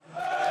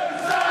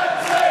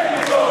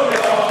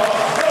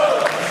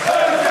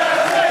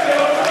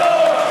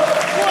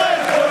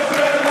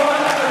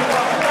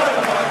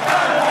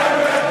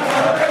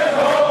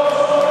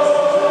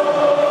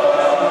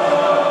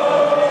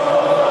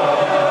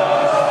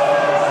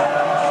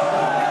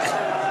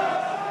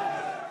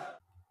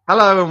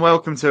Hello and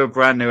welcome to a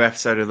brand new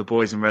episode of the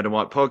Boys in Red and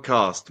White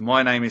podcast.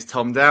 My name is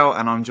Tom Dow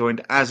and I'm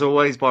joined as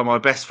always by my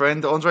best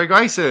friend Andre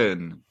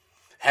Grayson.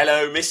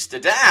 Hello,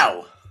 Mr.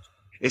 Dow.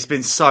 It's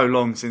been so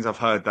long since I've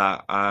heard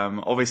that.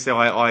 Obviously,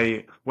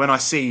 I when I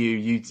see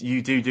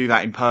you do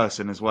that in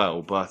person as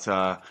well. But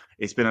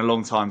it's been a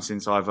long time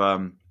since I've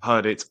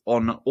heard it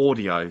on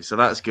audio, so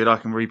that's good. I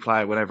can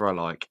replay it whenever I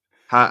like.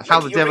 How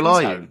the devil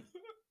are you?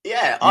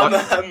 Yeah, My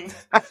I'm.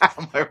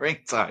 my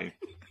ringtone.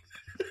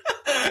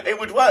 It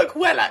would work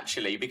well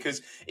actually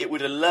because it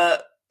would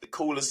alert the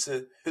callers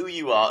to who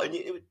you are, and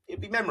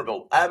it'd be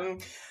memorable. I'm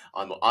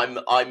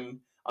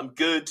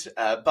good,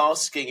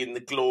 basking in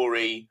the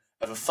glory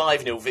of a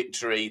 5-0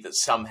 victory that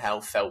somehow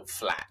felt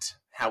flat.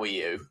 How are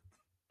you?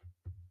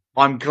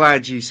 I'm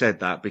glad you said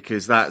that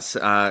because that's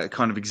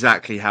kind of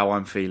exactly how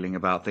I'm feeling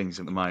about things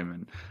at the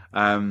moment.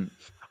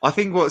 I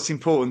think what's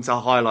important to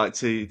highlight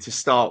to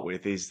start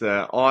with is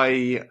that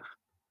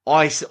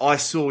I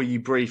saw you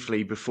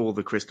briefly before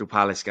the Crystal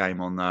Palace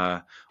game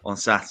on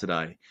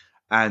Saturday,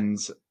 and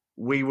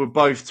we were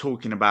both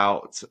talking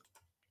about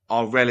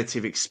our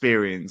relative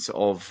experience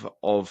of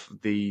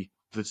the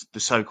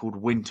so-called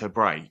winter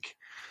break,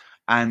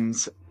 and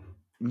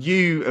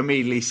you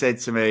immediately said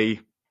to me,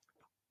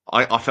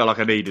 I felt like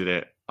I needed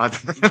it.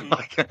 Like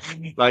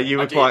you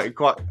I were did.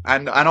 quite,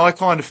 and I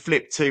kind of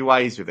flipped two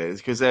ways with it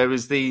because there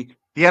was the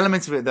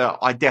element of it that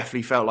I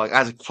definitely felt like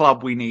as a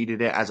club we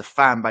needed it, as a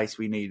fan base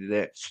we needed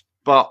it,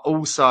 but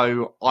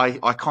also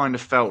I kind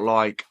of felt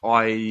like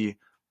I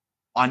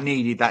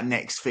needed that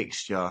next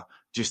fixture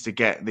just to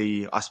get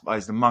I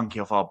suppose the monkey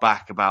off our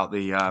back about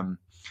the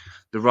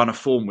run of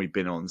form we've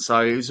been on.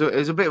 So it was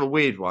a bit of a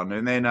weird one,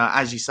 and then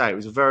as you say, it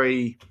was a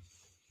very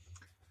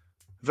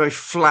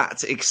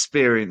flat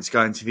experience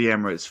going to the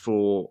Emirates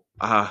for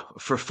a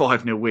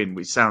 5-0 win,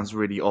 which sounds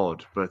really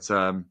odd, but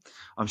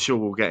I'm sure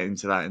we'll get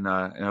into that in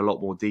a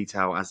lot more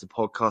detail as the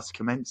podcast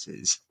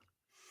commences.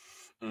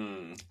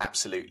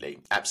 Absolutely,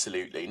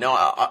 absolutely. No,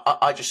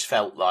 I just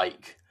felt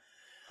like,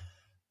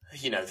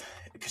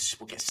 because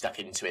we'll get stuck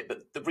into it,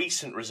 but the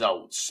recent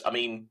results, I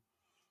mean,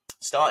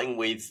 starting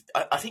with,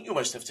 I think you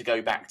almost have to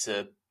go back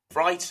to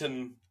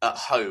Brighton at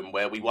home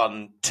where we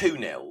won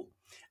 2-0.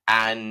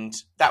 And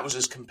that was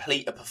as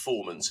complete a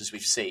performance as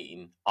we've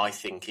seen, I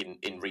think,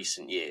 in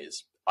recent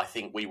years. I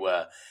think we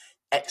were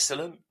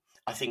excellent.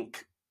 I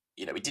think,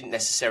 we didn't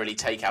necessarily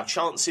take our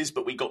chances,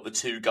 but we got the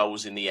 2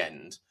 goals in the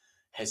end,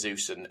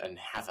 Jesus and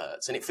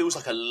Havertz. And it feels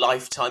like a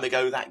lifetime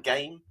ago, that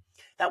game.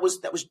 That was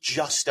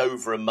just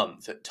over a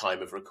month at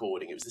time of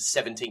recording. It was the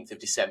 17th of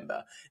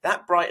December.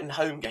 That Brighton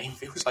home game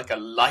feels like a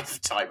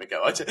lifetime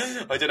ago. I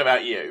don't know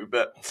about you,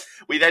 but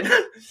we then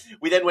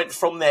went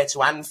from there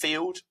to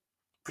Anfield,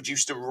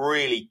 produced a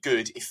really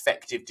good,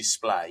 effective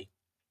display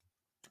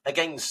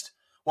against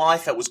what I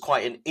felt was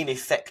quite an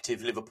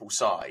ineffective Liverpool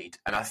side,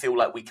 and I feel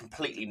like we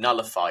completely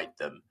nullified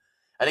them.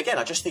 And again,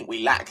 I just think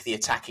we lack the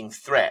attacking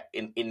threat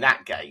in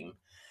that game.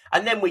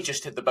 And then we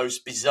just had the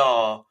most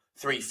bizarre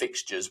 3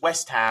 fixtures: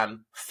 West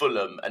Ham,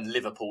 Fulham, and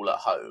Liverpool at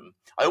home.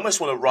 I almost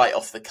want to write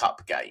off the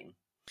cup game.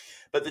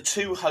 But the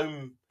 2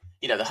 home,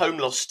 the home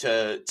loss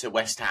to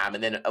West Ham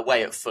and then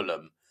away at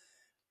Fulham,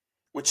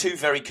 were 2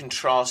 very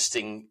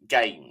contrasting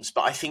games,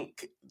 but I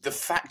think the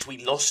fact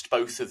we lost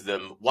both of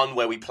them, one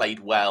where we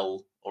played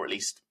well, or at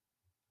least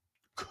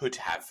could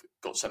have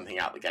got something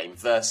out of the game,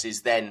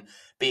 versus then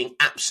being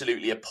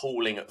absolutely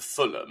appalling at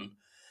Fulham,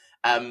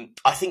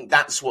 I think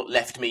that's what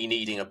left me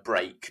needing a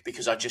break,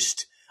 because I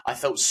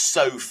felt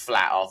so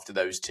flat after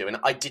those 2, and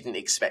I didn't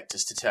expect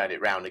us to turn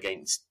it round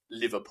against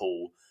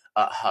Liverpool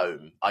at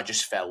home. I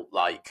just felt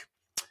like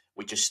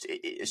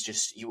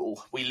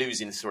we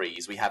lose in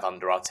threes. We have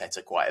under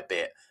Arteta quite a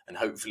bit, and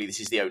hopefully this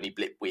is the only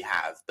blip we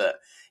have. But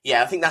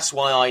yeah, I think that's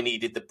why I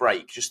needed the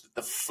break. Just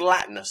the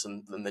flatness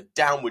and the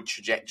downward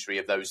trajectory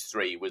of those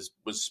 3 was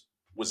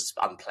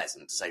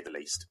unpleasant, to say the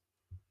least.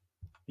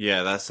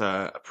 Yeah, that's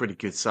a pretty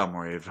good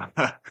summary of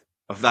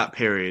of that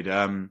period.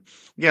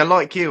 Yeah,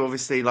 like you,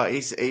 obviously, like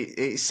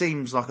it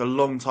seems like a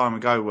long time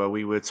ago where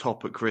we were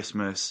top at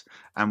Christmas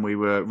and we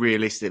were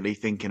realistically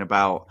thinking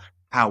about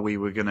how we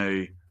were going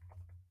to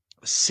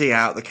see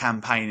out the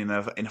campaign in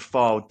a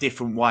far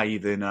different way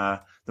than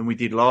we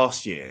did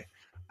last year,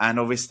 and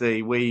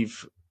obviously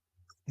we've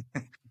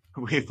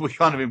we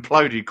kind of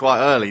imploded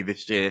quite early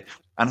this year,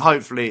 and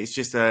hopefully it's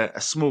just a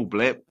small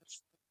blip,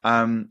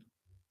 and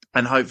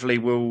hopefully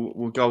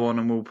we'll go on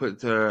and we'll put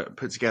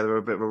together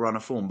a bit of a run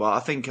of form. But I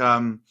think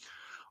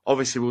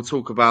obviously we'll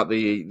talk about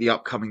the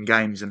upcoming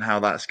games and how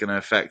that's going to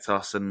affect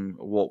us and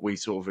what we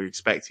sort of are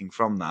expecting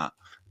from that.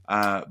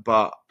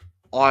 But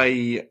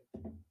I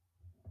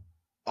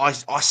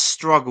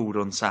struggled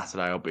on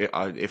Saturday,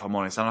 if I'm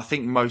honest, and I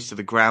think most of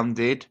the ground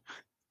did,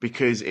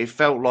 because it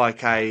felt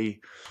like I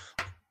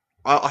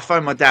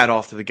phoned my dad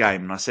after the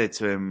game and I said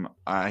to him,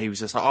 he was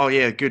just like, "Oh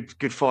yeah, good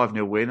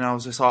 5-0 win." And I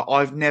was just like,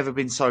 "I've never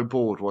been so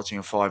bored watching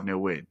a 5-0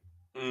 win."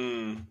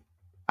 Mm,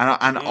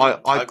 And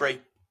I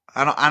agree.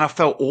 I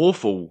felt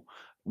awful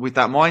with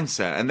that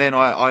mindset. And then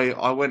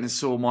I went and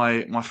saw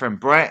my friend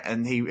Brett,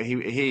 and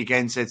he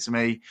again said to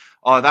me,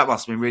 "Oh, that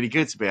must have been really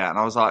good to be at." And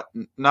I was like,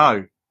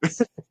 "No,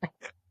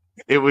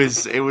 it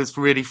was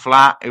really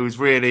flat. It was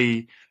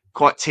really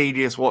quite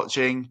tedious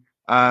watching."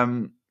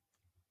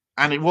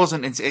 And it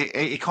wasn't.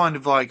 It kind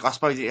of like, I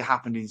suppose it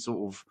happened in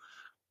sort of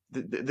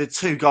the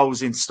two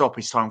goals in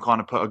stoppage time kind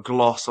of put a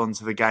gloss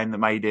onto the game that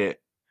made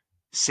it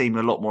seem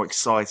a lot more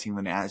exciting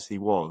than it actually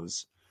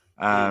was.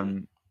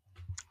 Mm.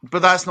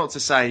 But that's not to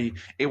say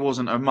it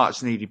wasn't a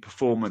much needed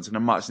performance and a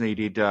much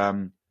needed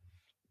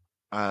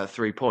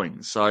 3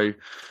 points. So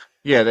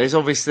yeah, there's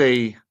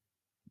obviously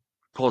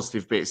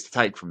positive bits to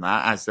take from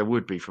that, as there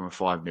would be from a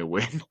 5-0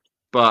 win.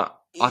 But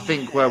Yeah. I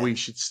think where we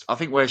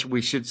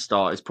should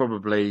start is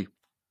probably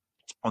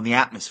on the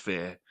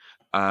atmosphere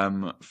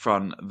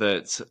front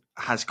that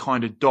has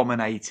kind of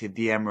dominated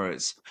the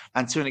Emirates,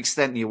 and to an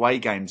extent the away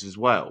games as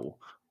well,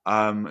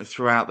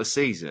 throughout the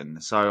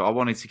season. So I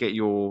wanted to get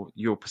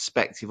your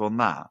perspective on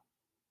that.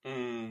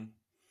 Mm.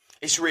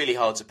 It's really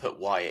hard to put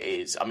why it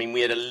is. I mean,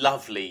 we had a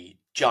lovely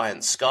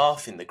giant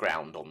scarf in the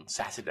ground on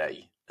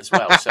Saturday as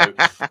well, so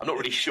I'm not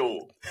really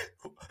sure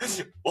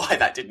why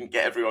that didn't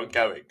get everyone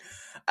going.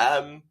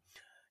 Um,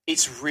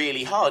 it's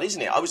really hard,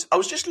 isn't it? I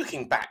was just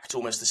looking back to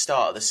almost the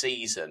start of the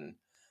season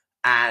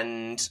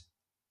and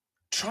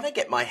trying to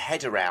get my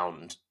head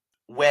around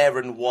where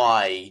and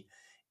why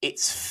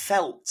it's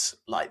felt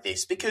like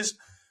this, because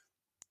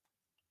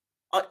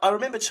I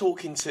remember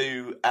talking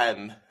to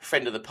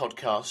friend of the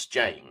podcast,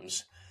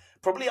 James,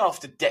 probably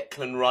after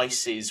Declan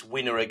Rice's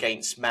winner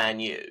against Man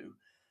U,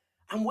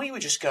 and we were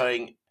just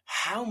going,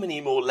 how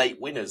many more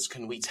late winners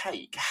can we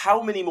take?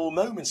 How many more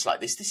moments like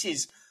this? This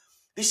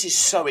is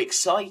so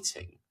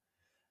exciting.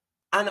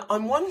 And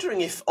I'm wondering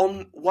if,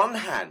 on one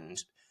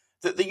hand,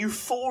 that the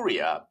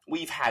euphoria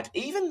we've had,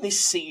 even this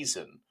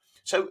season,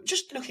 so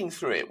just looking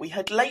through it, we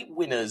had late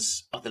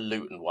winners of the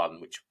Luton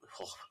one, which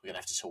we're going to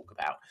have to talk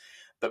about.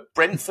 But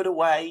Brentford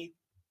away,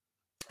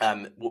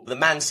 the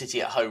Man City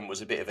at home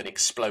was a bit of an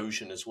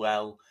explosion as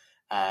well.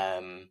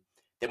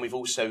 Then we've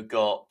also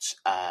got,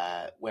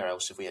 where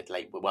else have we had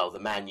late? Well, the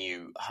Man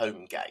U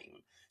home game.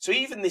 So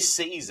even this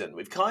season,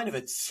 we've kind of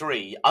had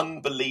three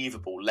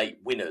unbelievable late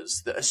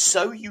winners that are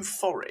so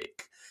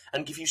euphoric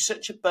and give you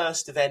such a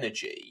burst of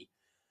energy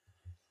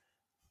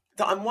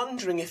that I'm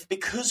wondering if,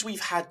 because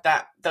we've had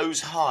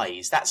those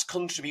highs, that's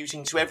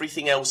contributing to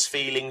everything else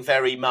feeling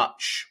very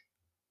much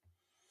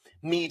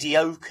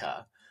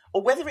mediocre,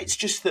 or whether it's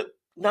just that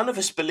none of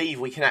us believe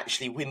we can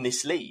actually win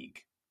this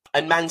league,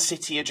 and Man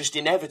City are just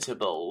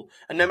inevitable.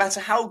 And no matter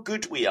how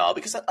good we are,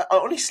 because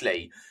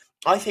honestly,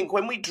 I think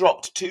when we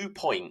dropped 2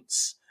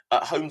 points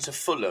at home to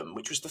Fulham,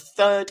 which was the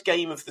third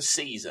game of the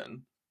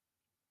season,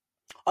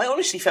 I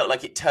honestly felt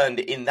like it turned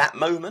in that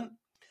moment.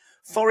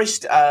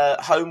 Forest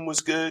home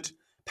was good.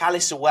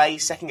 Palace away,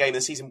 second game of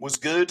the season, was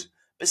good.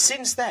 But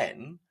since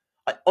then,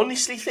 I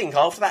honestly think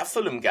after that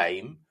Fulham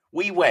game,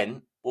 we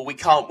went, well, we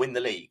can't win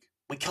the league.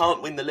 We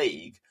can't win the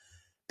league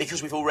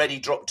because we've already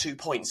dropped 2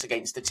 points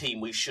against a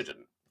team we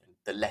shouldn't.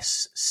 The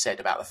less said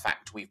about the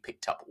fact we've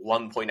picked up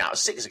 1 point out of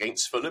 6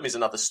 against Fulham is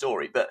another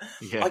story. But I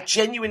Yeah.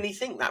 genuinely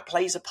think that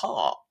plays a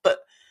part. But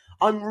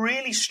I'm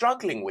really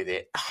struggling with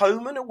it.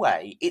 Home and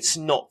away, it's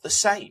not the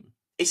same.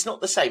 It's not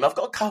the same. I've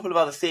got a couple of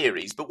other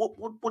theories, but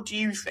what do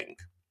you think?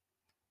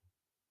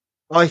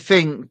 I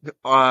think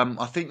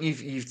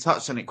you've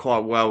touched on it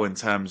quite well in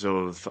terms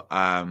of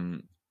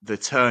the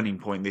turning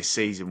point this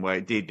season, where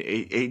it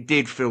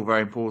did feel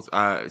very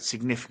important,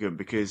 significant,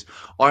 because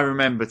I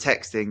remember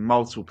texting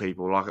multiple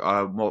people. Like,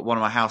 one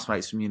of my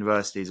housemates from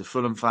university is a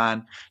Fulham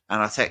fan,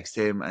 and I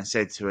texted him and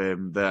said to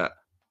him that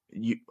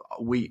you,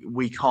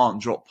 we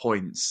can't drop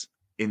points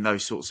in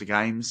those sorts of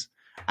games.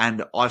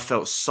 And I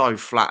felt so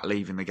flat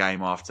leaving the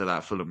game after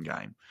that Fulham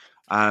game.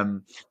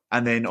 Um,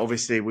 and then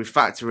obviously we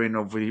factor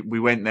in, we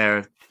went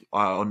there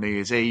on New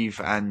Year's Eve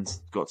and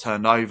got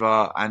turned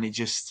over, and it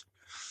just,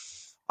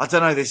 I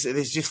don't know, this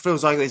just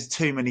feels like there's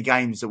too many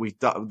games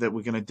that that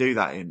we're going to do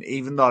that in,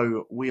 even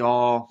though we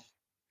are,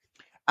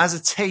 as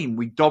a team,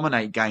 we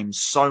dominate games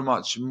so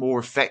much more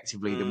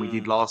effectively than we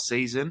did Mm, last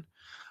season.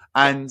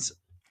 yeah. And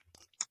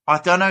I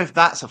don't know if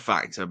that's a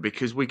factor,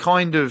 because we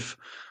kind of,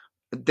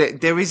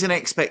 there is an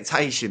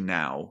expectation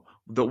now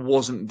that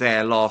wasn't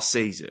there last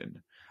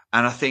season.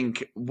 And I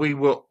think we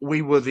were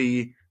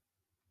the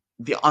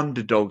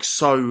underdog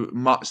so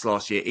much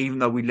last year, even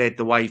though we led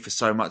the way for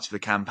so much of the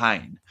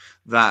campaign,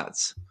 that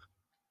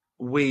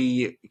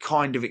we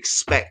kind of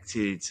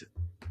expected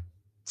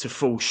to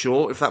fall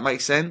short, if that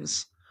makes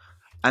sense.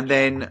 And Yeah.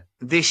 then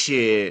this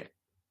year,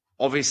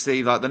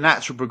 obviously, like, the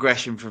natural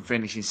progression from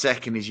finishing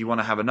second is you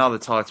want to have another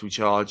title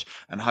charge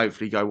and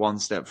hopefully go one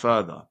step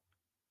further.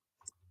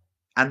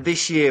 And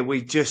this year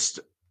we just,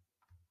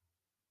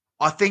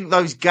 I think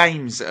those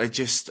games are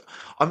just.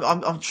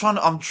 I'm trying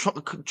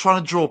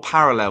to draw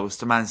parallels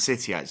to Man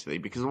City, actually,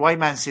 because the way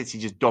Man City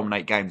just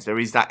dominate games, there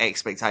is that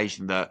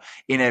expectation that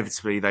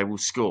inevitably they will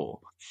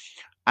score.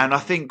 And I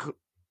Mm, think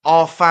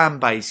our fan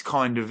base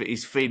kind of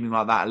is feeling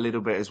like that a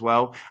little bit as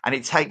well, and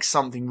it takes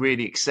something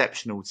really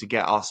exceptional to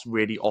get us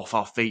really off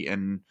our feet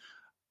and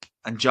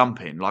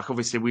jumping. Like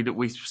obviously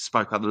we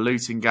spoke about the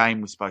Luton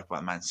game, we spoke about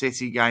the Man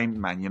City game,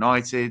 Man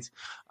United,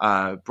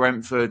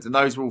 Brentford, and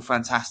those were all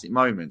fantastic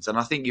moments. And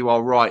I think you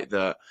are right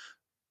that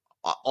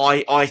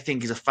I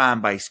think as a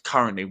fan base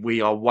currently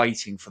we are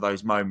waiting for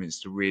those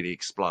moments to really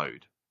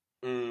explode.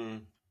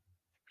 Mm.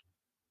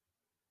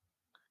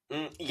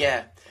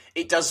 Yeah,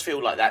 it does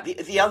feel like that.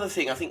 The other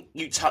thing, I think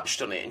you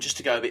touched on it, and just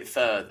to go a bit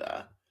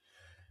further,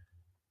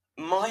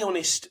 my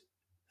honest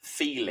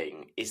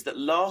feeling is that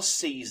last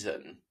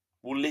season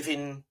will live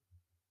in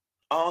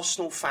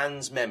Arsenal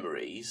fans'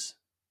 memories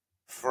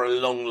for a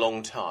long,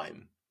 long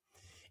time.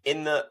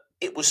 In that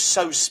it was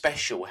so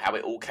special how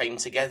it all came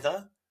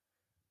together.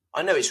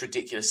 I know it's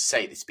ridiculous to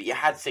say this, but you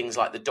had things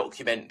like the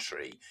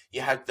documentary,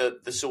 you had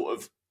the sort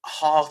of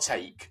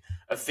heartache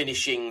of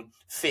finishing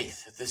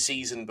fifth the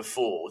season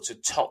before to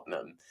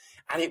Tottenham.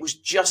 And it was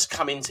just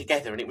coming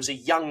together, and it was a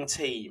young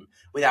team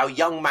with our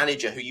young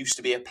manager who used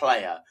to be a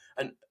player.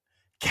 And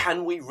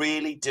can we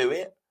really do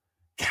it?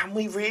 Can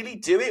we really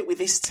do it with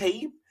this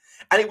team?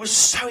 And it was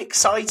so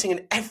exciting,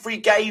 and every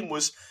game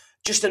was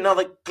just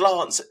another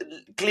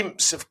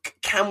glimpse of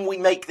can we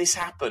make this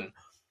happen?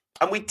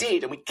 And we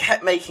did, and we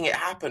kept making it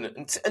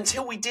happen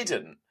until we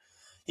didn't.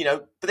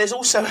 But there's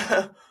also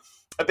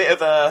a bit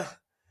of a,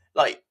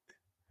 like,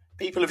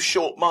 people of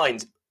short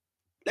mind.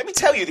 Let me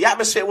tell you, the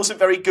atmosphere wasn't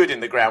very good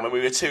in the ground when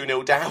we were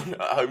 2-0 down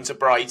at home to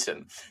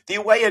Brighton. The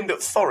away end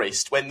at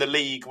Forest, when the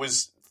league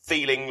was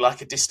feeling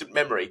like a distant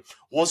memory,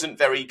 wasn't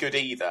very good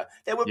either.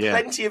 There were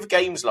plenty of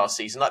games last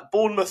season, like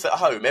Bournemouth at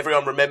home.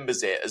 Everyone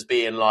remembers it as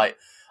being like,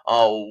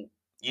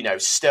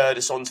 stirred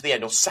us on to the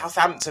end. Or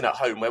Southampton at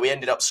home, where we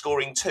ended up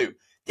scoring 2.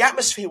 The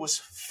atmosphere was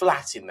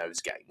flat in those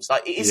games.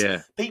 Like it is,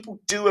 people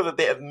do have a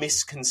bit of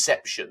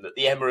misconception that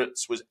the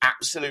Emirates was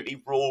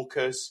absolutely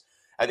raucous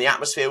and the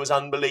atmosphere was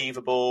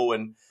unbelievable,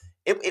 and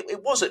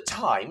it was at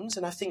times.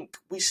 And I think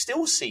we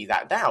still see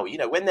that now.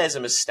 When there's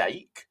a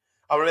mistake,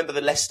 I remember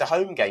the Leicester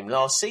home game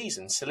last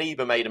season.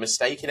 Saliba made a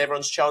mistake and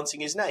everyone's chanting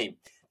his name.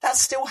 That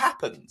still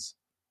happens.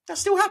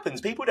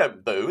 People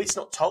don't boo. It's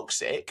not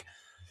toxic.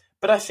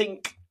 But I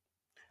think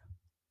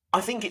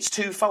it's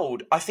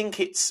twofold. I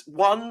think it's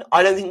one,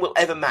 I don't think we'll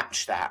ever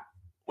match that.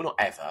 Well, not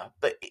ever,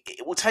 but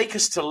it will take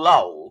us to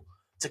lull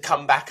to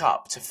come back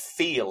up to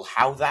feel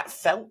how that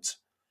felt.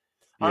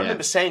 I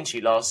remember saying to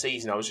you last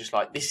season, I was just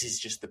like, this is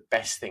just the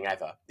best thing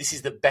ever. This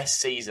is the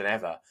best season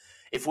ever.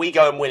 If we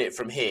go and win it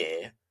from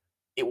here,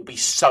 it will be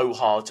so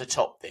hard to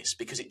top this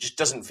because it just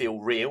doesn't feel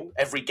real.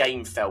 Every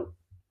game felt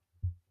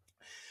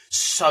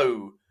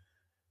so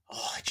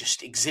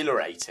just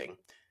exhilarating.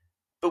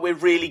 But we're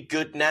really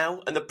good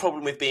now. And the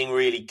problem with being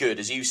really good,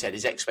 as you said,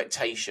 is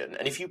expectation.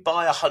 And if you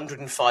buy a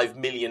 £105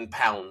 million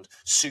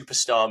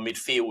superstar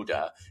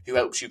midfielder who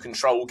helps you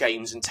control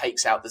games and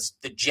takes out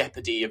the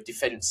jeopardy of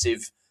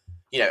defensive,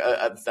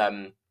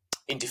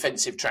 in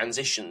defensive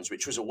transitions,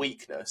 which was a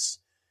weakness,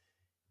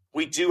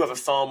 we do have a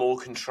far more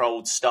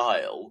controlled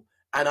style.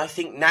 And I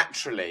think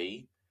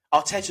naturally,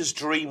 Arteta's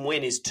dream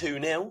win is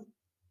 2-0.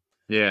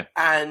 Yeah.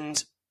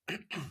 And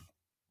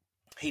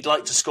he'd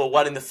like to score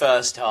 1 in the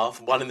first half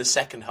and 1 in the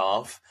second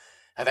half,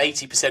 have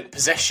 80%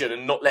 possession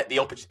and not let the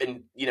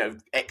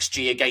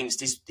XG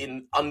against is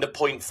in under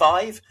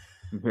 0.5.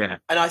 Yeah.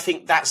 And I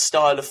think that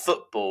style of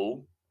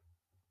football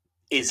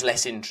is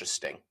less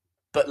interesting,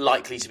 but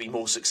likely to be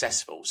more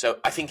successful. So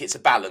I think it's a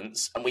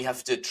balance, and we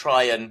have to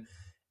try and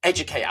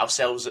educate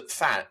ourselves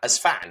as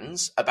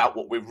fans about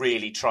what we're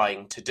really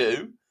trying to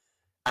do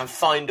and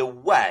find a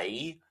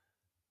way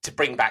to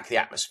bring back the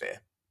atmosphere.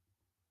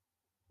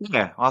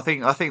 Yeah, I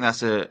think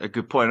that's a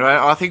good point.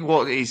 I think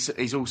what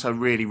is also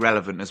really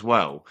relevant as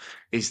well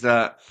is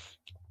that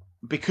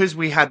because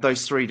we had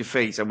those 3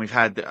 defeats and we've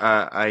had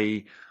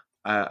a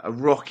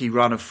rocky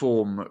run of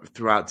form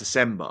throughout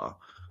December,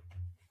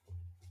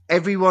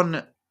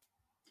 everyone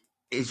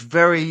is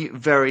very,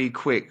 very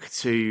quick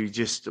to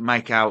just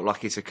make out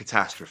like it's a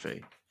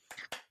catastrophe.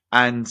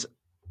 And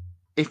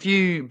if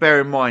you bear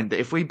in mind that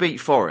if we beat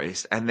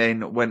Forest and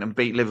then went and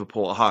beat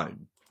Liverpool at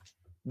home,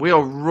 we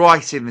are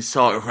right in the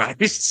title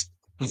race.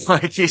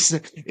 Like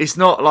it's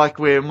not like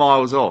we're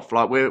miles off.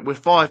 Like we're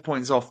 5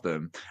 points off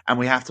them, and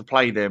we have to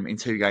play them in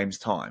 2 games'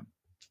 time.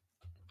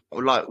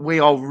 Like we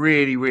are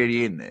really,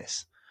 really in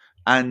this,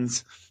 and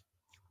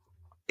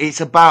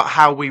it's about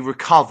how we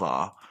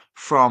recover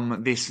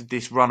from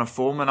this run of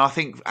form. And I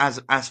think as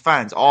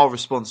fans, our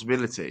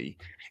responsibility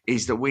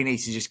is that we need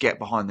to just get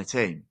behind the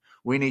team.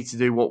 We need to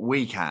do what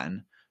we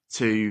can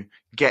to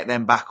get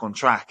them back on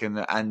track.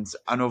 And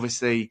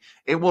obviously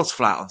it was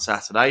flat on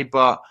Saturday,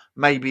 but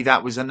maybe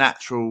that was a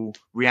natural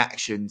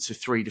reaction to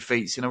 3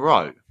 defeats in a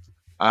row.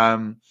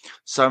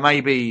 So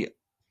maybe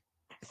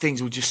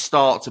things will just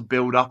start to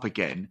build up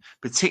again,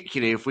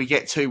 particularly if we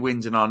get 2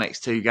 wins in our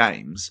next 2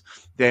 games,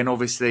 then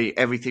obviously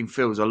everything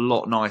feels a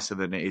lot nicer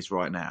than it is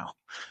right now.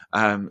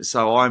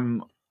 So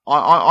I'm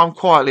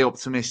quietly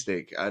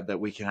optimistic that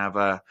we can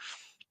have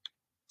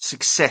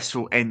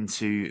successful end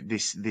to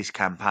this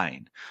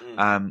campaign.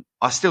 Mm.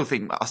 I still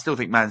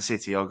think Man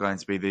City are going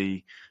to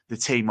be the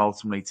team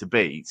ultimately to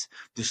beat,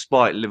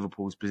 despite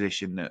Liverpool's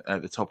position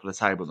at the top of the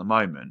table at the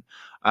moment.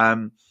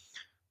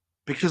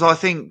 Because I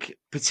think,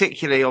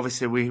 particularly,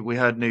 obviously, we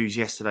heard news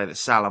yesterday that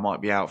Salah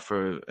might be out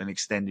for an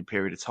extended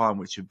period of time,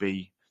 which would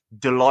be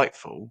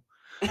delightful.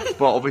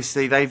 But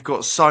obviously, they've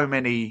got so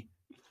many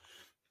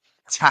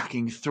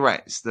attacking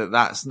threats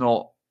that's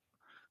not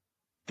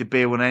the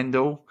be all and end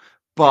all.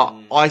 But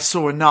I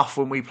saw enough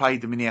when we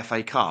played them in the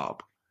FA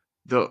Cup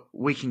that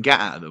we can get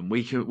at them.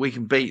 We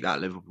can beat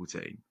that Liverpool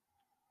team.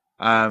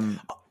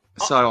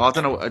 So I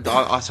don't know.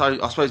 I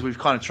suppose we've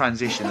kind of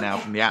transitioned now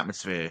from the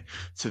atmosphere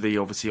to the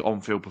obviously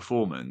on-field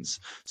performance.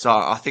 So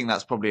I think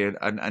that's probably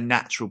a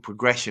natural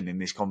progression in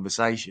this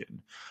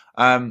conversation.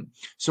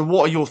 So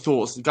what are your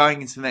thoughts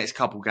going into the next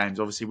couple of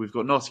games? Obviously, we've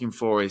got Nottingham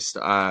Forest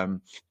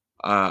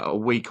a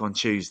week on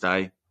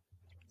Tuesday,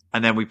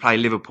 and then we play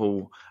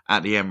Liverpool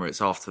at the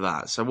Emirates after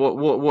that. So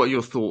what are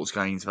your thoughts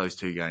going into those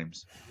two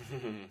games?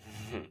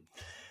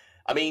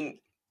 I mean,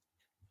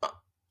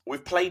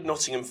 we've played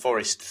Nottingham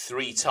Forest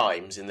 3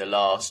 times in the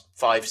last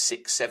 5,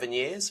 6, 7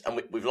 years,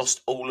 and we've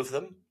lost all of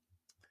them.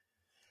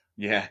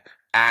 Yeah.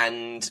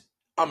 And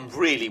I'm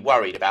really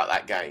worried about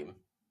that game.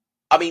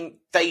 I mean,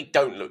 they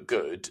don't look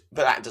good,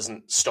 but that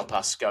doesn't stop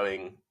us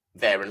going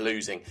there and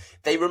losing.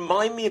 They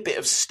remind me a bit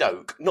of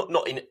Stoke,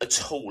 not in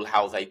at all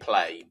how they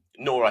play,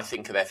 nor I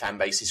think of their fan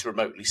base is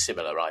remotely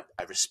similar. I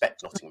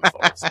respect Nottingham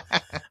Forest.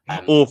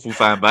 Awful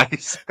fan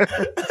base.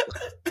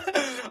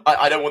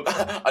 I don't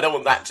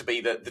want that to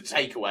be the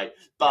takeaway.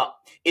 But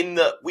in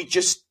that we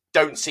just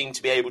don't seem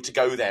to be able to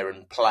go there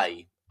and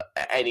play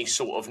any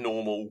sort of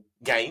normal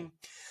game.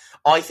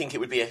 I think it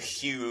would be a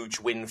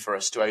huge win for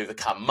us to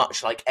overcome,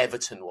 much like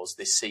Everton was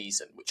this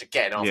season, which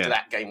again, after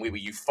that game, we were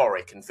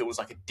euphoric and feels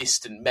like a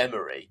distant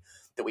memory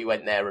that we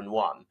went there and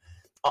won.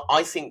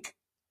 I think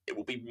it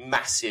will be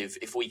massive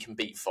if we can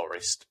beat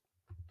Forest.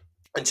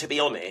 And to be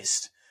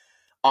honest,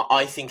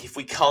 I think if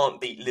we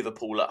can't beat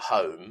Liverpool at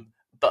home,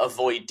 but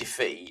avoid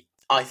defeat,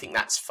 I think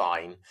that's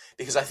fine.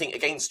 Because I think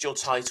against your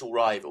title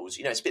rivals,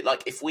 it's a bit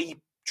like if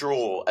we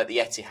draw at the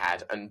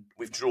Etihad and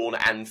we've drawn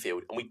at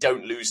Anfield and we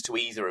don't lose to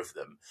either of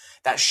them,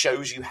 that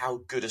shows you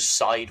how good a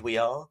side we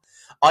are.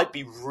 I'd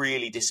be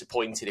really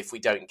disappointed if we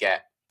don't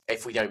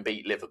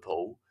beat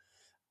Liverpool.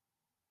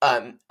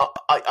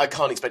 I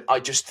can't expect.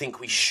 I just think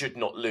we should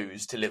not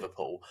lose to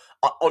Liverpool.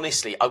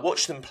 Honestly, I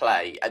watched them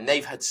play and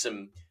they've had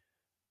some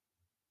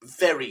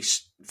very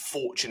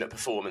fortunate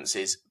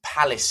performances.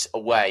 Palace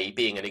away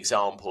being an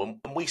example,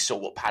 and we saw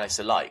what Palace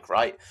are like,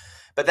 right?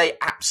 But they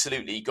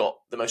absolutely got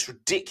the most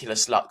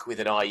ridiculous luck with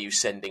an Ayew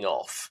sending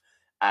off.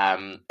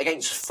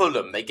 Against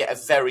Fulham, they get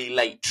a very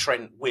late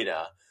Trent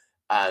winner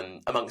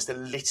amongst a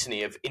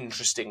litany of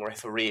interesting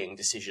refereeing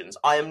decisions.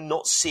 I am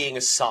not seeing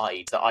a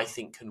side that I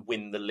think can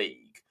win the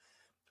league.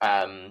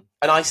 And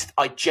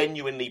I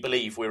genuinely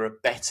believe we're a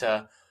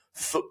better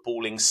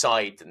footballing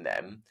side than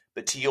them.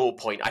 But to your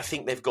point, I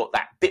think they've got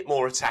that bit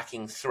more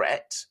attacking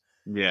threat.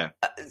 Yeah.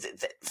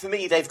 For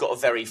me, they've got a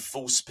very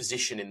false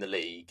position in the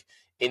league.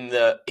 In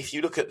that, if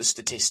you look at the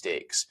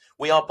statistics,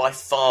 we are by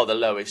far the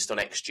lowest on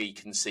XG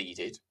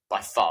conceded,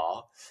 by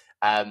far.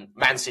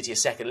 Man City are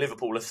second,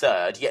 Liverpool are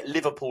third, yet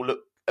Liverpool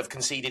have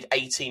conceded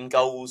 18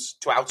 goals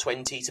to our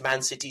 20 to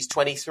Man City's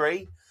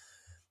 23.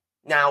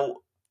 Now,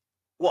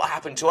 what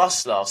happened to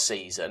us last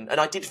season, and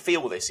I did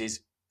feel this,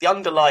 is the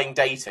underlying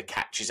data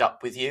catches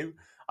up with you.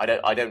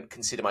 I don't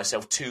consider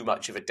myself too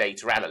much of a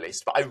data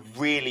analyst, but I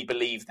really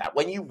believe that.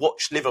 When you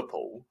watch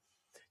Liverpool,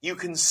 you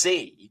can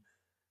see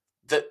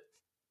that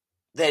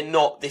they're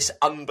not this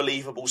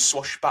unbelievable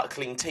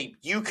swashbuckling team.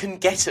 You can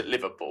get at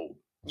Liverpool.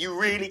 You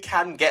really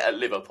can get at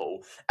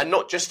Liverpool. And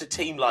not just a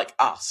team like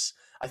us.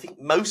 I think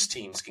most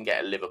teams can get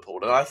at Liverpool.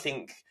 And I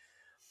think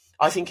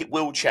it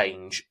will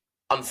change.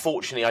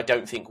 Unfortunately, I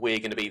don't think we're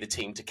going to be the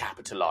team to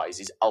capitalise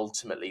is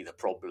ultimately the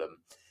problem.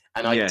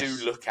 And I do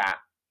look at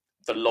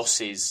the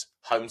losses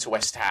home to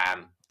West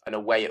Ham and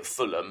away at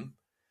Fulham.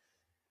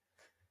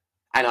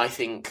 And I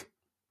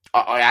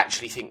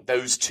actually think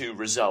those two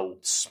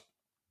results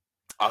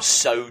are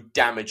so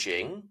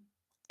damaging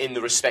in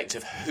the respect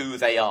of who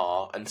they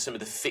are and some of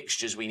the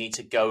fixtures we need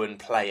to go and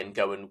play and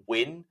go and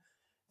win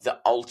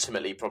that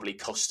ultimately probably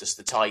cost us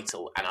the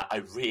title. And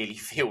I really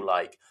feel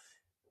like,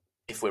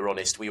 if we're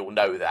honest, we all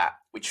know that,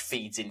 which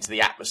feeds into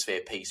the atmosphere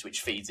piece,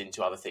 which feeds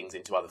into other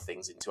things.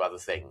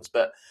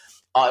 But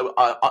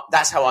I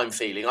that's how I'm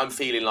feeling. I'm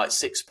feeling like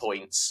 6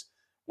 points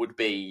would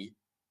be...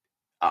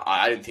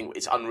 I don't think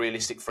it's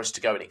unrealistic for us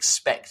to go and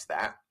expect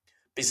that.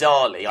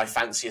 Bizarrely, I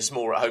fancy us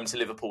more at home to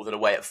Liverpool than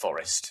away at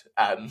Forest.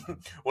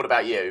 What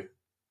about you?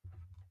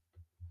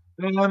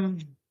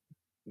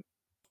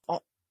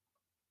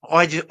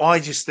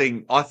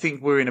 I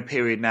think we're in a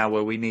period now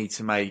where we need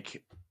to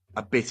make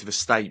a bit of a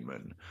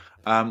statement.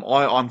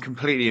 I'm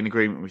completely in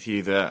agreement with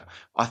you that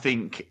I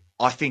think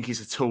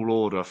it's a tall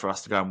order for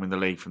us to go and win the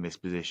league from this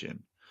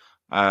position.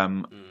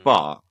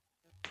 But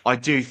I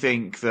do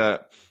think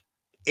that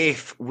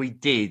if we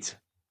did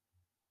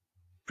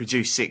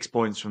produced 6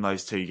 points from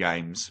those 2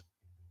 games,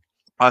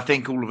 I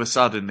think all of a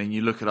sudden then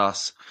you look at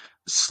us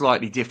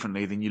slightly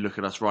differently than you look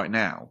at us right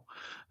now.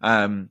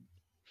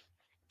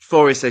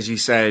 Forest, as you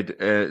said,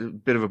 a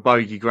bit of a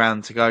bogey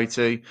ground to go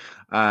to.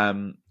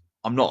 I'm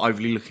not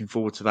overly looking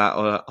forward to that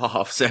at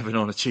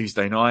 7:30 on a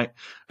Tuesday night.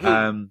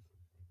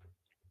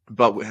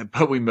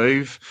 But we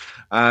move.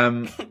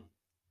 And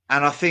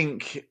I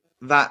think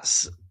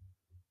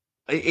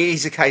it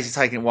is a case of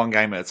taking it one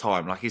game at a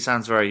time. Like, it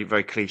sounds very,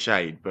 very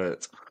cliched,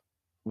 but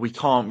we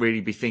can't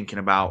really be thinking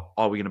about,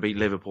 are we going to beat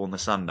Liverpool on the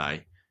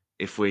Sunday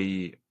if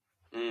we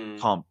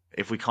can't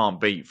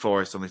beat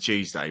Forest on the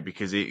Tuesday,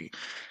 because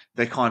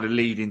they kind of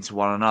lead into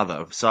one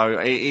another. So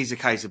it is a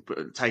case of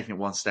taking it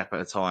one step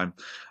at a time.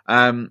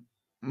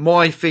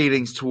 My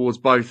feelings towards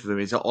both of them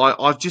is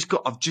I've just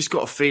got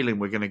a feeling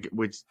we're gonna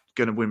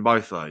win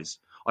both of those.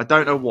 I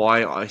don't know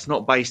why. It's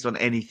not based on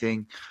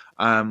anything,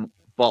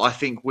 but I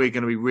think we're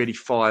going to be really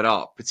fired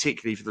up,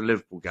 particularly for the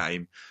Liverpool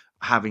game,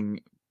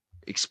 having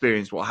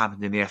experienced what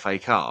happened in the FA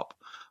Cup.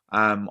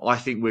 I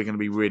think we're going to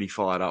be really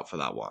fired up for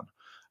that one.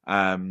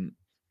 And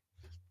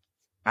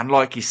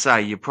like you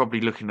say, you're probably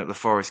looking at the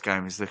Forest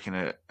game as looking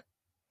at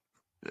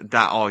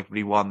that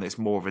arguably one that's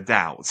more of a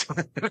doubt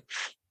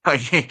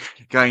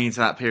going into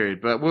that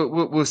period. But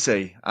we'll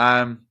see.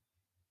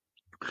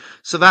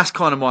 So that's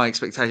kind of my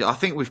expectation. I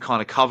think we've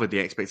kind of covered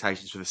the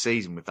expectations for the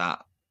season with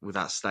that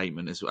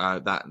statement, as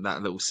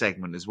that little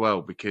segment as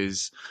well,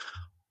 because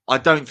I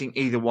don't think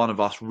either one of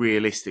us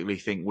realistically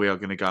think we are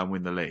going to go and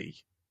win the league.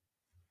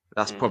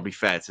 That's probably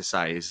fair to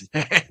say, isn't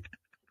it?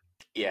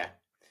 Yeah.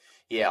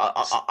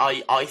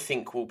 I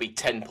think we'll be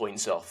 10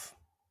 points off.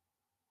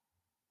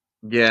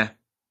 Yeah,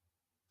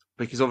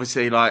 because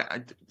obviously,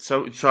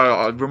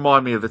 so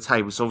remind me of the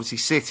table. So obviously,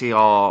 City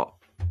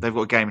they've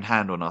got a game in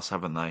hand on us,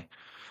 haven't they?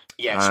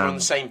 Yeah, so we're on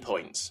the same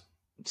points.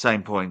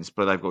 Same points,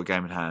 but they've got a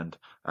game in hand.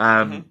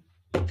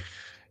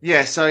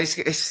 Yeah, so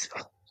it's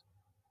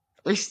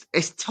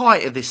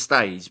tight at this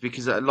stage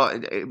because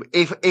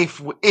if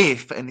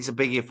and it's a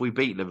big if we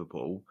beat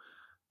Liverpool,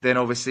 then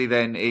obviously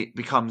it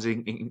becomes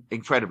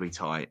incredibly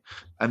tight,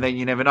 and then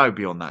you never know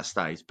beyond that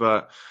stage.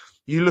 But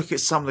you look at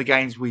some of the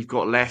games we've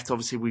got left.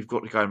 Obviously, we've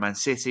got to go to Man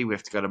City, we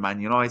have to go to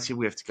Man United,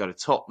 we have to go to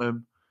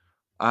Tottenham.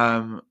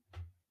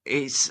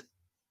 It's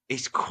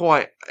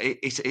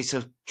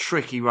a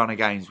tricky run of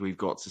games we've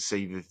got to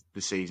see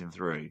the season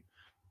through.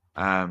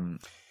 And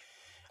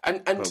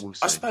we'll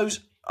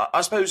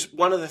I suppose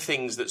one of the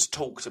things that's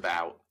talked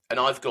about, and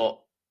I've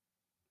got,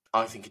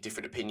 I think, a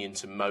different opinion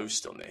to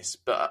most on this,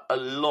 but a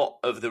lot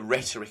of the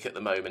rhetoric at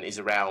the moment is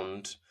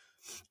around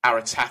our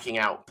attacking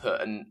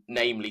output, and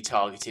namely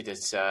targeted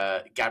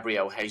at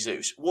Gabriel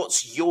Jesus.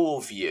 What's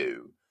your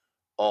view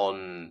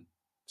on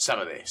some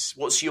of this?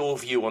 What's your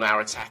view on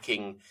our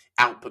attacking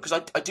output?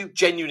 Because I do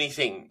genuinely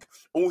think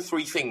all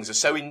three things are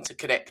so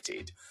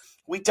interconnected.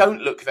 We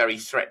don't look very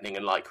threatening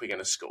and like we're going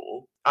to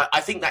score.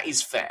 I think that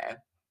is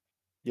fair.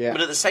 Yeah.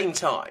 But at the same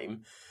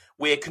time,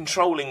 we're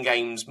controlling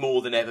games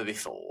more than ever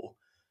before.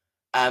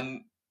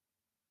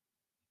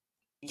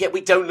 Yet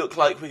we don't look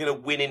like we're going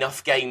to win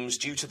enough games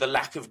due to the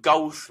lack of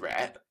goal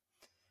threat.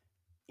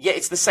 Yet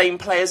it's the same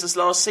players as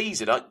last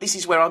season. This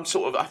is where I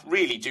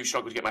really do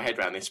struggle to get my head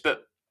around this.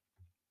 But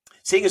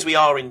seeing as we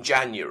are in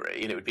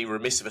January, and it would be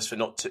remiss of us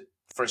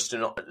for us to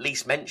not at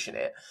least mention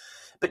it.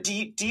 But do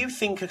you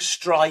think a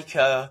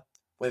striker,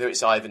 whether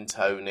it's Ivan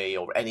Toney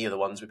or any of the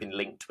ones we've been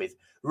linked with,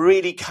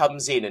 really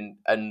comes in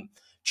and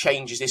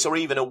changes this, or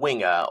even a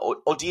winger?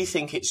 Or do you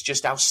think it's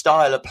just our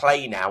style of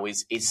play now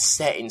is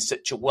set in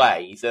such a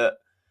way that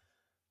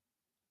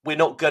we're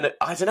not going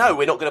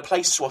to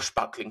play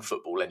swashbuckling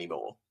football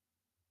anymore?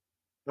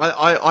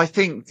 I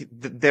think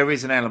that there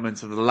is an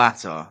element of the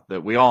latter,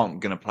 that we aren't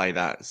going to play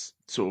that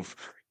sort of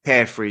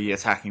carefree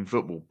attacking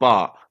football.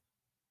 But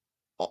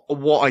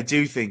what I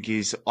do think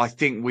is, I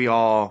think we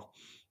are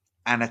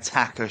an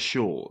attacker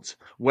short,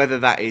 whether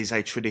that is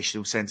a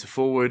traditional centre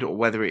forward or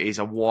whether it is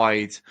a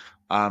wide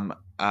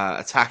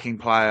attacking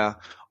player.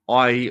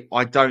 I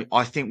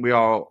think we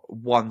are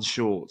one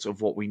short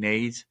of what we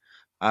need.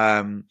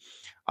 But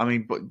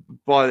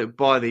by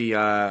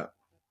the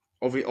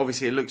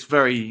obviously it looks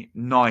very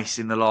nice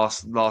in the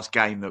last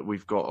game that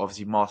we've got.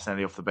 Obviously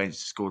Martinelli off the bench to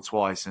score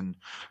twice and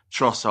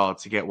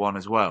Trossard to get one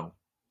as well.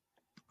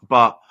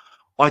 But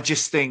I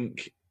just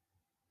think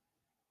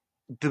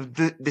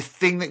the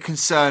thing that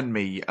concerned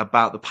me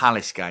about the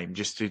Palace game,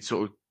 just to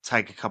sort of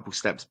take a couple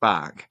steps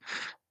back,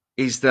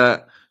 is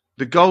that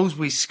the goals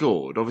we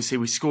scored, obviously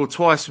we scored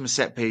twice from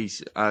set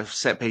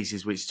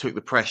pieces, which took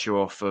the pressure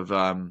off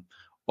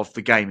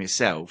the game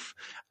itself.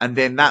 And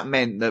then that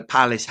meant that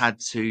Palace had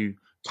to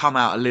come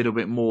out a little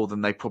bit more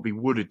than they probably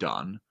would have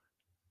done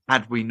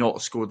had we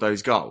not scored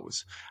those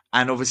goals.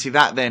 And obviously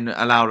that then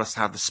allowed us to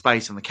have the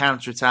space on the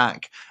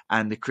counter-attack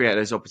and to create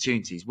those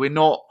opportunities. We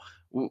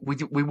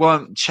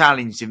weren't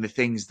challenged in the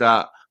things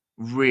that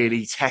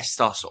really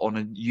test us on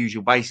a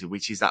usual basis,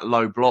 which is that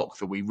low block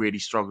that we really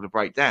struggle to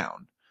break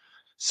down.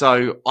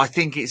 So I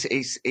think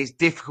it's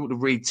difficult to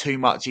read too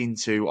much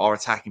into our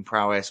attacking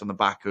prowess on the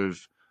back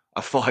of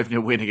a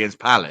 5-0 win against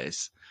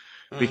Palace.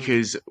 Mm,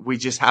 because we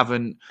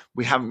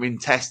haven't been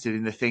tested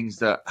in the things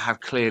that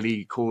have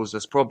clearly caused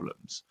us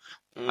problems.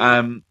 mm,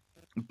 Um,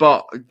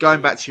 but going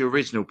mm, back to your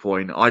original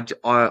point,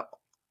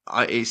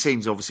 it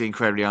seems obviously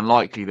incredibly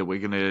unlikely that we're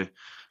going to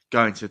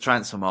go into the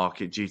transfer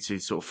market due to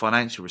sort of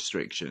financial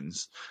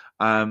restrictions.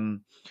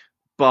 Um,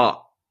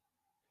 but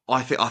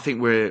I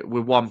think we're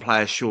one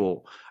player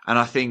short, and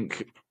I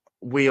think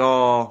we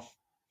are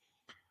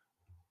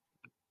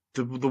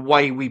the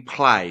way we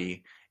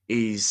play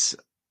is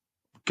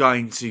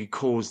going to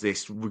cause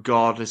this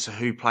regardless of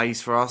who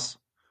plays for us.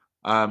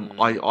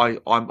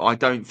 mm. I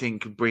don't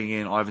think bringing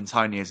in Ivan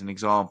Toney as an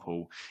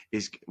example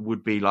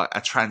would be like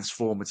a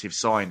transformative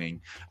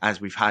signing as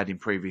we've had in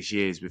previous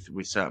years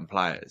with certain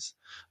players.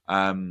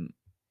 Um,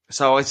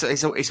 so it's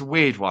a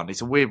weird one.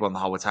 It's a weird one, the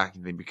whole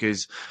attacking thing,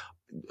 because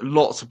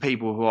lots of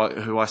people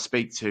who I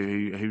speak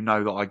to who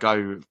know that I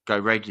go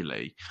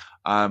regularly,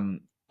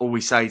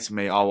 always say to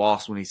me, "Oh,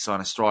 Arsenal need to sign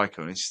a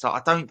striker," and it's just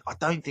like, I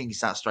don't think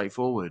it's that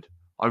straightforward.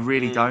 I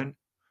really Mm. don't.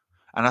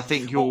 And I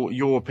think Well,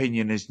 your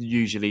opinion has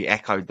usually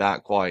echoed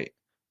that quite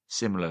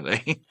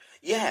similarly.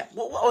 yeah.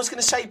 What I was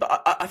going to say,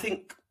 but I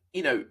think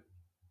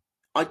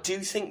I do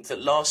think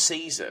that last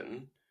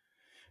season.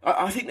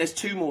 I think there's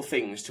two more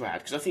things to add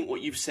because I think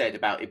what you've said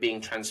about it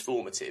being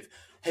transformative.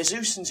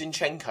 Jesus and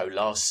Zinchenko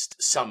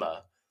last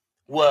summer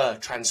were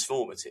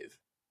transformative.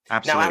 Now,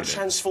 our Absolutely.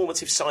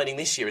 transformative signing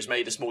this year has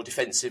made us more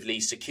defensively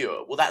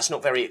secure. Well, that's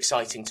not very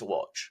exciting to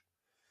watch.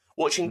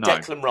 Watching No.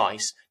 Declan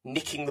Rice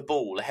nicking the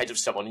ball ahead of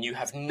someone and you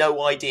have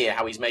no idea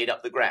how he's made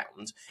up the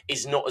ground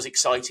is not as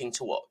exciting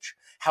to watch.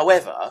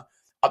 However,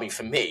 I mean,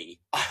 for me,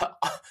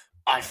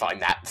 I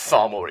find that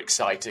far more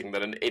exciting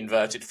than an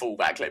inverted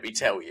fullback, let me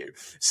tell you.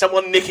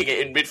 Someone nicking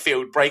it in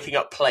midfield, breaking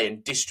up play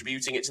and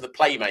distributing it to the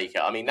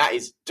playmaker. I mean, that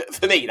is,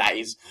 for me,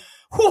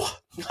 whew,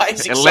 that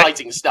is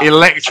exciting stuff.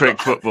 Electric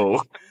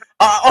football.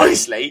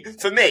 Honestly,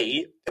 for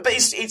me, but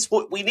it's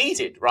what we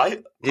needed,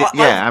 right? Yeah, I've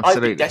been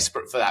absolutely.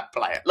 desperate for that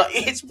player. Like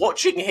it's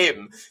watching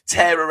him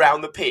tear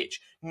around the pitch,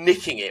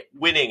 nicking it,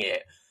 winning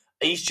it.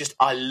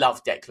 I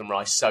love Declan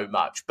Rice so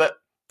much, but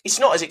it's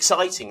not as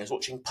exciting as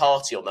watching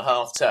Partey on the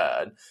half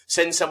turn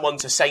send someone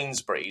to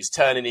Sainsbury's,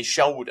 turning his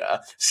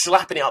shoulder,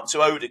 slapping it up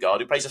to Odegaard,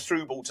 who plays a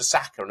through ball to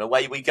Saka, and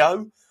away we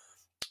go.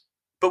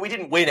 But we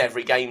didn't win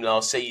every game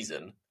last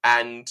season,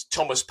 and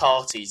Thomas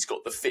Partey's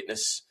got the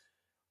fitness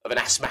of an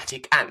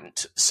asthmatic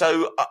ant.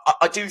 So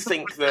I do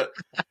think that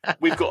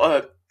we've got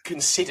to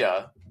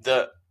consider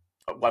that.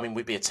 I mean,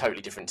 we'd be a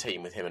totally different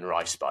team with him and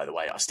Rice, by the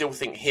way. I still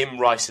think him,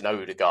 Rice, and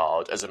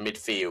Odegaard as a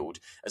midfield,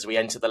 as we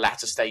enter the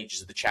latter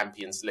stages of the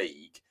Champions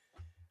League,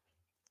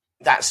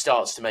 that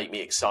starts to make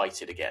me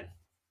excited again.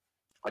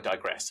 I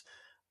digress.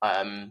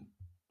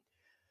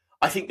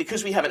 I think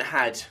because we haven't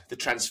had the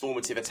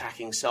transformative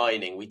attacking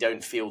signing, we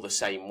don't feel the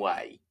same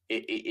way.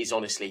 It is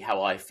honestly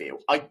how I feel.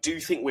 I do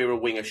think we're a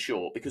winger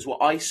short because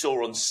what I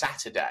saw on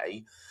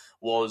Saturday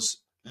was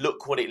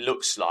look what it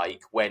looks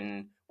like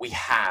when we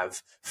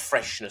have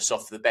freshness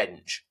off the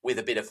bench with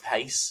a bit of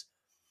pace.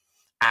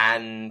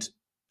 And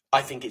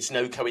I think it's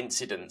no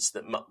coincidence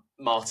that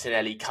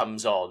Martinelli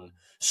comes on,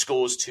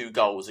 scores 2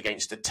 goals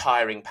against a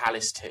tiring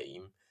Palace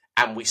team,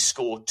 and we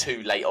scored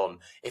 2 late on.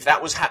 If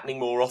that was happening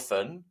more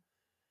often,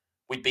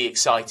 we'd be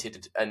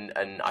excited and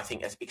I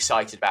think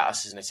excited about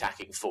us as an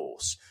attacking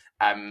force.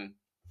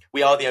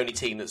 We are the only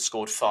team that's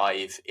scored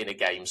 5 in a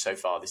game so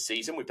far this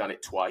season. We've done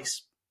it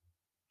twice.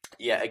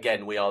 Yet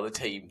again, we are the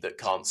team that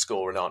can't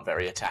score and aren't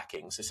very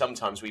attacking. So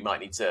sometimes we might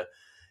need to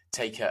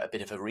take a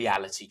bit of a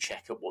reality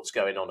check at what's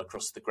going on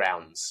across the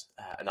grounds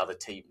and other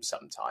teams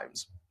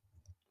sometimes.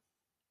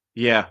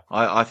 Yeah,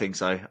 I think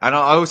so. And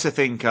I also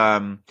think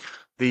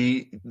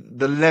the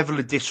level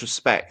of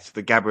disrespect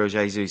that Gabriel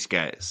Jesus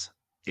gets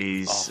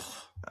is Oh,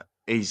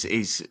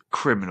 is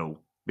criminal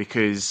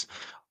because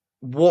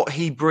what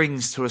he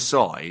brings to a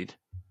side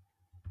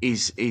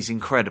is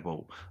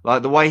incredible.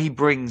 Like the way he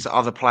brings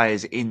other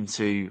players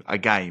into a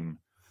game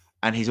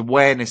and his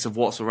awareness of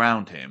what's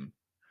around him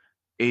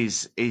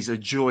is a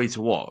joy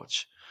to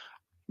watch.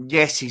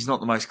 Yes, he's not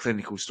the most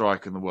clinical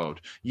striker in the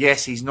world.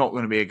 Yes, he's not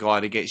going to be a guy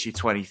that gets you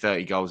 20,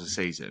 30 goals a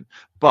season.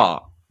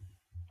 But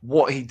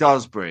what he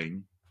does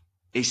bring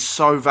is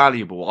so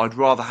valuable. I'd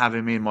rather have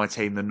him in my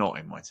team than not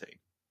in my team.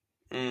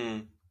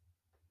 mm.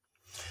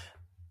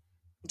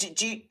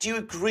 Do you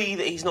agree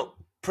that he's not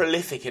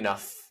prolific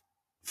enough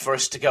for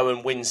us to go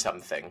and win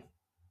something?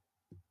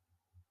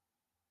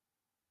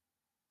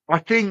 I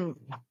think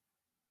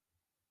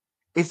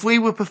if we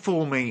were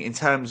performing in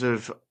terms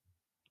of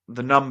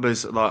the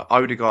numbers like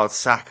Odegaard,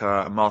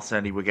 Saka, and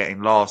Martinelli were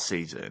getting last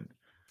season,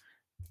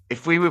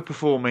 if we were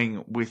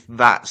performing with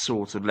that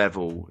sort of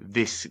level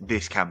this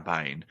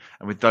campaign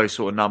and with those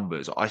sort of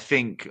numbers, I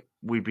think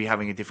we'd be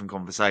having a different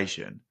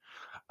conversation.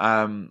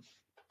 Um,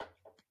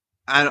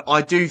 and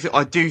I do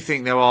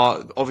think there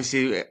are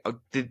obviously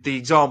the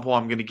example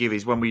I'm going to give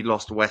is when we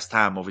lost to West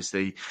Ham.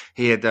 Obviously,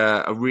 he had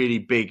a really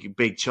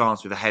big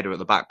chance with a header at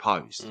the back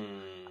post,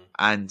 Mm.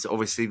 and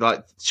obviously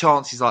like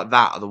chances like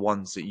that are the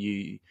ones that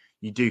you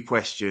do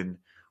question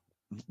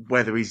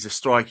whether he's the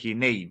striker you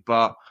need.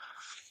 But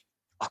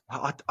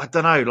I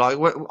don't know. Like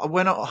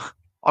when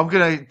I'm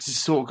going to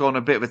just sort of go on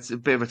a bit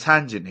of a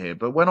tangent here,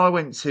 but when we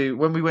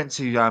went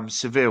to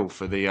Seville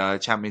for the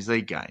Champions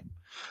League game,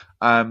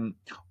 um,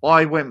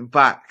 I went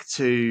back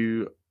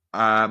to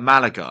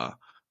Malaga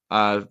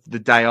the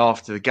day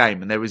after the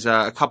game, and there was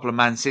a couple of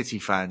Man City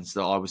fans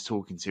that I was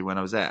talking to when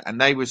I was there, and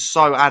they were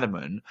so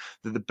adamant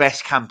that the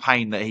best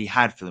campaign that he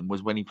had for them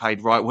was when he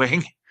played right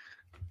wing,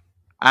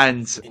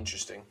 and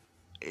Interesting.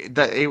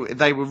 they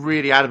were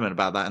really adamant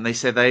about that, and they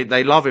said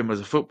they love him as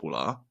a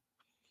footballer,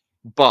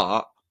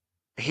 but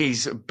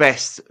his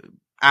best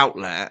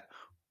outlet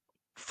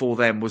for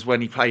them was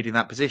when he played in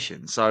that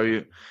position.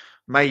 So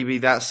maybe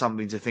that's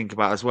something to think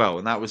about as well.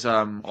 And that was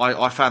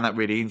I found that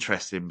really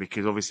interesting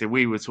because obviously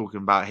we were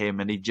talking about him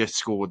and he just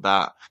scored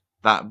that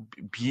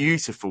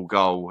beautiful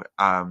goal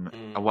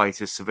Mm. away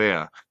to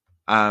Sevilla.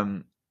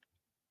 Um,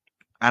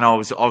 and I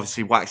was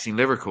obviously waxing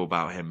lyrical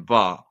about him,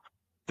 but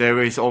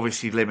there is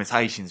obviously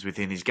limitations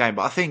within his game.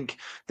 But I think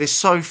there's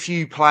so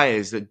few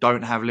players that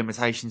don't have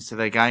limitations to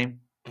their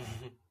game.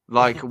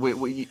 Like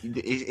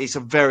it's a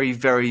very,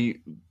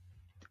 very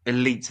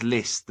elite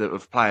list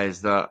of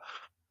players that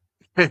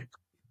that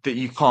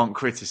you can't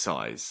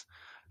criticize,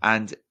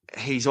 and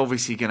he's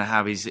obviously going to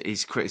have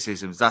his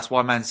criticisms. That's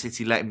why Man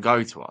City let him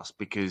go to us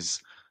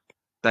because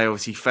they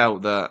obviously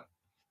felt that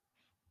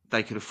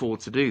they could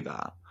afford to do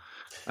that.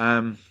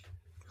 Um,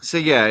 so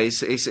yeah,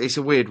 it's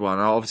a weird one.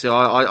 Obviously,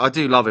 I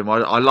do love him.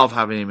 I love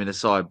having him in the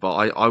side, but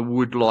I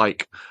would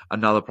like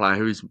another player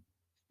who's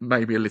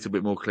maybe a little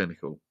bit more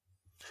clinical.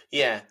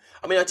 Yeah,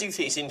 I mean, I do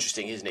think it's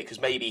interesting, isn't it? Because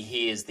maybe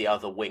he is the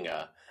other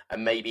winger,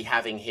 and maybe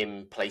having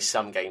him play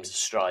some games as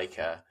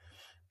striker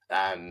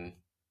um,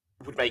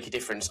 would make a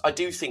difference. I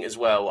do think as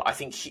well. I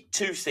think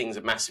two things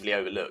are massively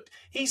overlooked.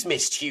 He's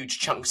missed huge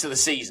chunks of the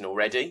season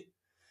already,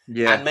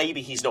 Yeah, and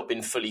maybe he's not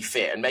been fully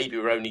fit, and maybe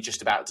we're only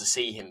just about to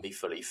see him be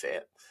fully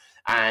fit.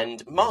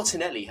 And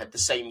Martinelli had the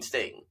same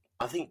thing.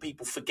 I think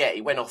people forget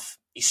he went off.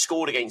 He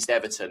scored against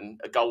Everton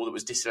a goal that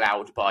was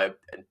disallowed by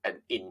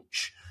an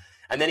inch,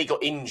 and then he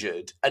got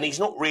injured, and he's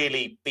not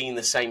really been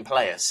the same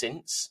player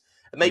since.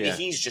 And maybe yeah,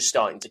 he's just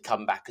starting to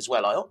come back as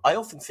well. I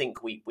often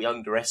think we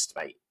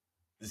underestimate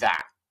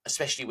that,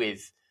 especially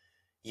with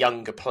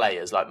younger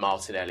players like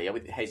Martinelli.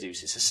 With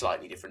Jesus, it's a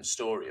slightly different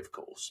story, of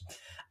course.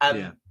 yeah,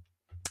 Um,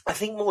 I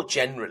think more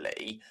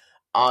generally,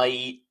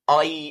 I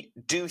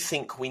do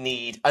think we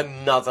need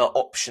another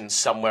option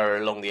somewhere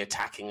along the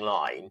attacking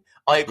line.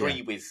 I yeah,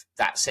 agree with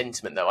that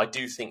sentiment, though. I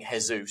do think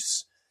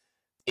Jesus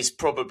is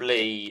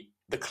probably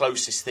the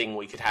closest thing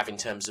we could have in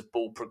terms of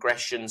ball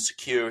progression,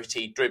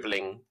 security,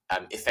 dribbling,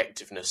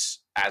 effectiveness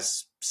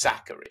as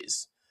Saka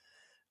is.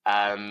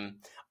 Um,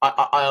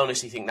 I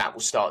honestly think that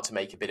will start to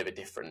make a bit of a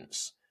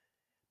difference.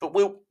 But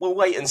we'll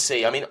wait and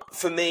see. I mean,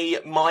 for me,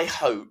 my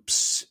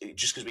hopes,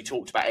 just because we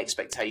talked about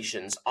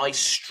expectations, I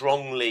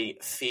strongly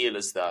feel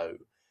as though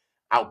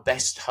our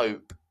best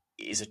hope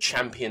is a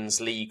Champions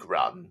League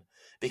run,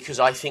 because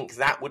I think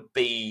that would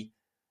be,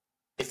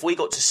 if we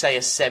got to say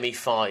a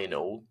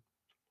semi-final,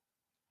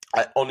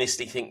 I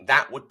honestly think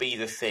that would be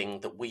the thing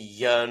that we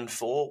yearn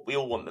for. We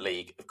all want the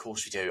league, of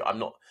course we do. I'm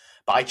not,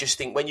 but I just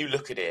think when you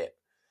look at it,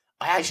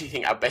 I actually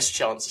think our best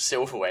chance of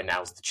silverware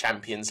now is the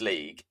Champions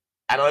League.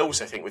 And I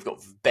also think we've got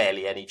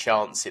barely any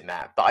chance in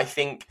that. But I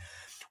think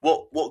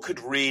what could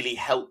really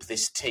help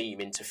this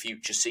team into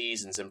future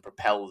seasons and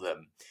propel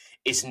them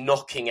is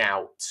knocking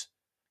out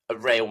a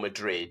Real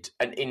Madrid,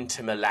 an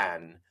Inter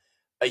Milan,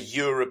 a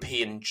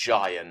European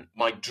giant.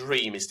 My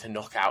dream is to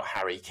knock out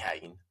Harry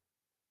Kane,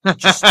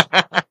 just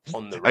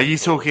on the Are you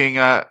record.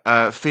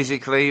 talking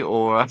physically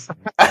or?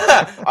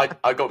 I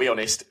got to be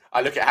honest.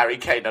 I look at Harry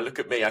Kane. I look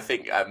at me. I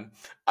think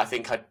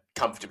I'd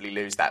comfortably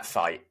lose that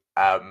fight.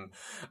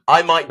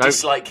 I might No,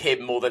 dislike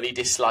him more than he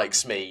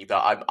dislikes me,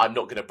 but I'm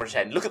not going to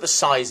pretend. Look at the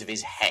size of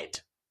his head.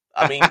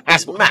 I mean,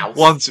 his mouth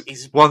once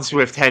is. one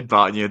swift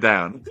headbutt and you're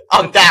down.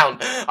 I'm down.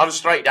 I'm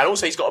straight down.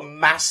 Also, he's got a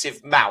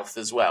massive mouth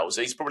as well,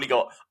 so he's probably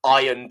got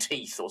iron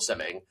teeth or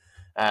something.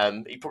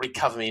 He'd probably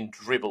cover me in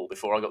dribble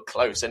before I got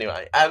close.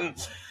 Anyway,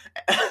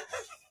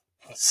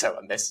 so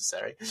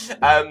unnecessary.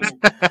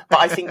 But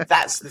I think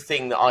that's the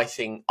thing that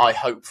I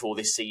hope for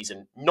this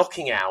season: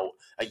 knocking out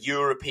a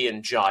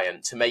European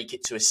giant to make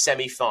it to a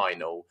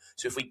semi-final.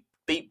 So if we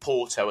beat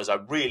Porto, as I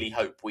really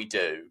hope we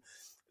do,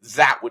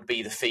 that would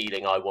be the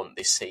feeling I want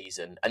this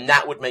season, and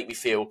that would make me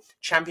feel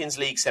Champions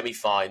League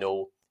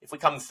semi-final. If we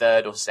come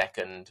third or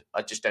second,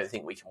 I just don't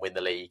think we can win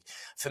the league.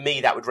 For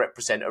me, that would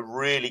represent a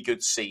really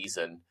good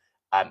season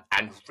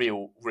and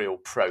real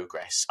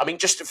progress. I mean,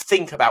 just to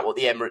think about what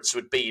the Emirates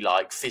would be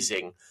like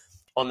fizzing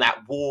on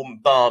that warm,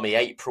 balmy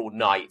April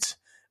night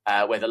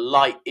where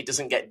it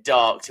doesn't get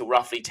dark till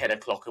roughly 10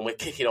 o'clock and we're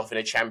kicking off in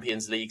a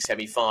Champions League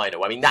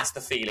semi-final. I mean, that's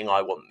the feeling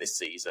I want this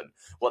season,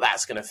 what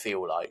that's going to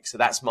feel like. So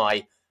that's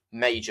my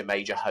major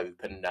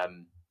hope and,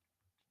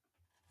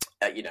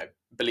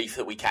 belief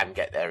that we can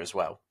get there as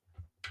well.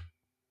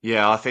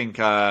 Yeah, I think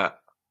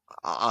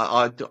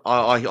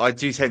I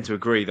do tend to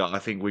agree that I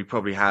think we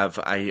probably have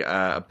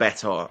a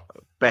better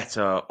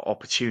better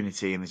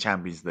opportunity in the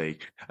Champions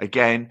League.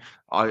 Again,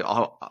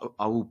 I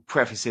will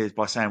preface this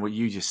by saying what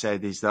you just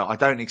said is that I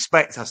don't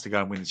expect us to go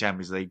and win the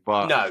Champions League,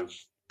 but No.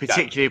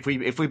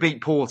 particularly if we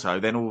beat Porto,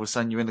 then all of a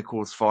sudden you're in the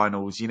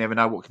quarterfinals. You never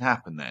know what can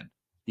happen then.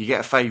 You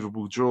get a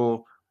favourable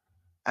draw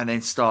and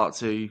then start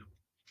to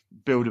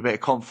build a bit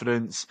of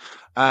confidence.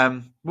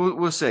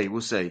 We'll see.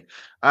 We'll see.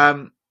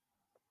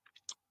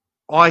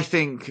 I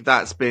think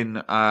that's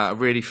been a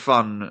really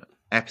fun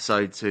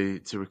episode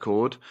to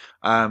record.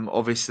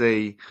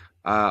 Obviously,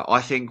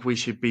 I think we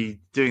should be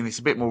doing this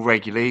a bit more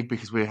regularly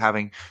because we're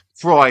having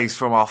cries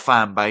from our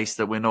fan base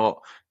that we're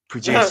not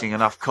producing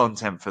enough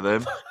content for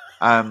them.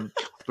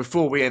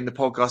 Before we end the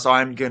podcast,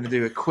 I am going to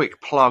do a quick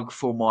plug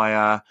for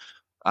my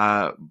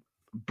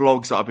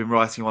blogs that I've been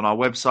writing on our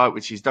website,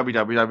 which is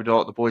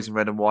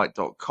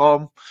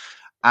www.theboysinredandwhite.com.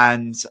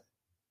 And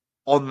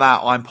on that,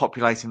 I'm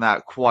populating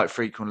that quite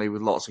frequently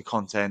with lots of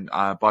content,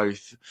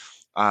 both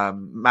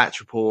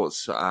match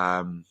reports,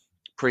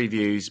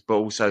 previews, but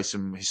also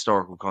some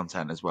historical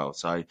content as well.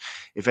 So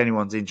if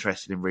anyone's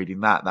interested in reading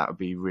that, that would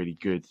be really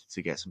good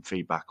to get some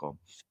feedback on.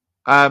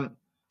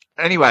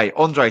 Anyway,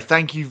 Andre,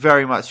 thank you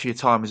very much for your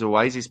time as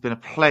always. It's been a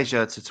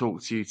pleasure to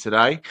talk to you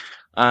today.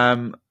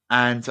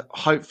 And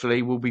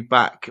hopefully we'll be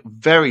back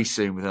very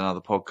soon with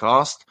another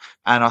podcast.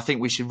 And I think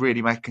we should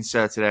really make a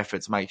concerted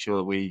effort to make sure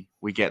that we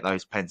get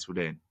those penciled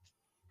in.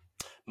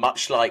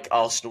 Much like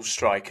Arsenal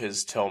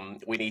strikers, Tom,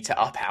 we need to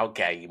up our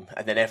game,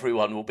 and then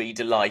everyone will be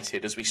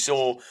delighted, as we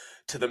soar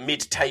to the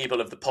mid-table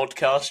of the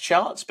podcast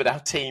charts, but our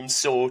team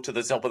soar to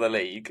the top of the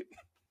league.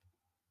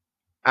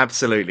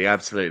 Absolutely,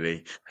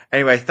 absolutely.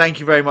 Anyway,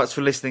 thank you very much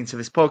for listening to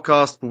this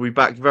podcast. We'll be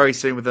back very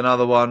soon with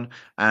another one,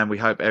 and we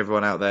hope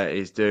everyone out there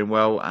is doing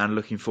well and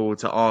looking forward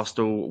to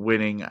Arsenal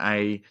winning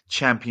a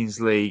Champions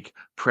League,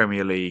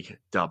 Premier League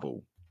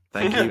double.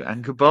 Thank you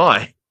and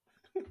goodbye.